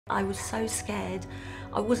I was so scared.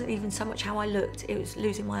 I wasn't even so much how I looked, it was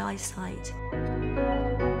losing my eyesight.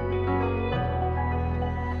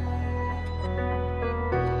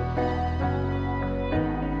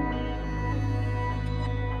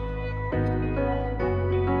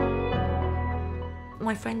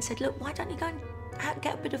 My friend said, look, why don't you go and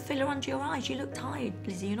get a bit of filler under your eyes? You look tired,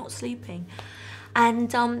 Lizzie, you're not sleeping.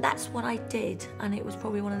 And that's what I did, and it was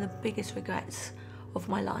probably one of the biggest regrets of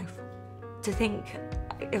my life. To think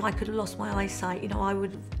if I could have lost my eyesight, you know,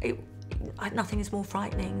 nothing is more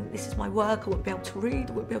frightening. This is my work, I wouldn't be able to read,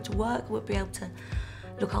 I wouldn't be able to work, I wouldn't be able to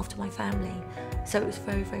look after my family. So it was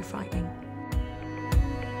very, very frightening.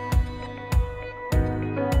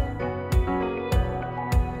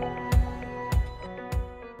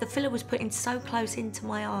 The filler was put in so close into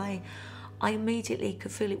my eye, I immediately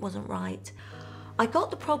could feel it wasn't right. I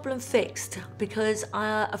got the problem fixed because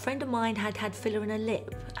a friend of mine had filler in her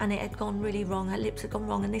lip and it had gone really wrong, her lips had gone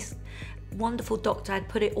wrong, and this wonderful doctor had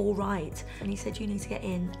put it all right. And he said, you need to get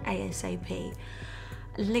in ASAP.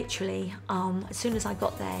 Literally, as soon as I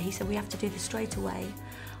got there, he said, we have to do this straight away.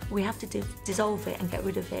 We have to dissolve it and get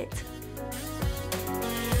rid of it.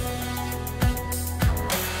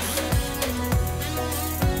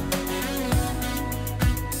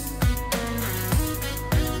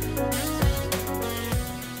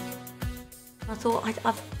 I thought,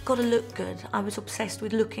 I've got to look good. I was obsessed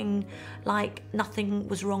with looking like nothing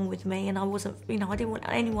was wrong with me, and I wasn't, you know, I didn't want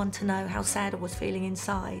anyone to know how sad I was feeling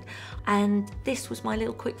inside. And this was my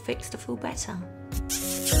little quick fix to feel better.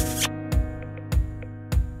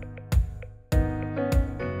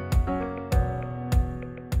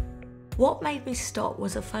 What made me stop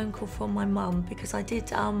was a phone call from my mum, because I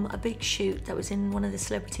did a big shoot that was in one of the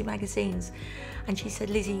celebrity magazines, and she said,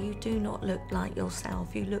 Lizzie, you do not look like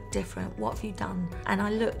yourself, you look different, what have you done? And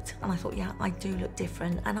I looked and I thought, yeah, I do look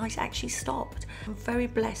different, and I actually stopped. I'm very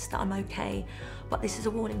blessed that I'm okay, but this is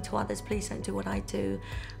a warning to others, please don't do what I do.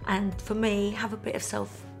 And for me, have a bit of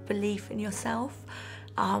self-belief in yourself,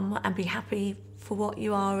 and be happy for what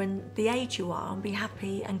you are and the age you are, and be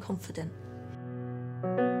happy and confident.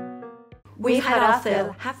 We've had our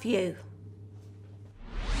fill, have you?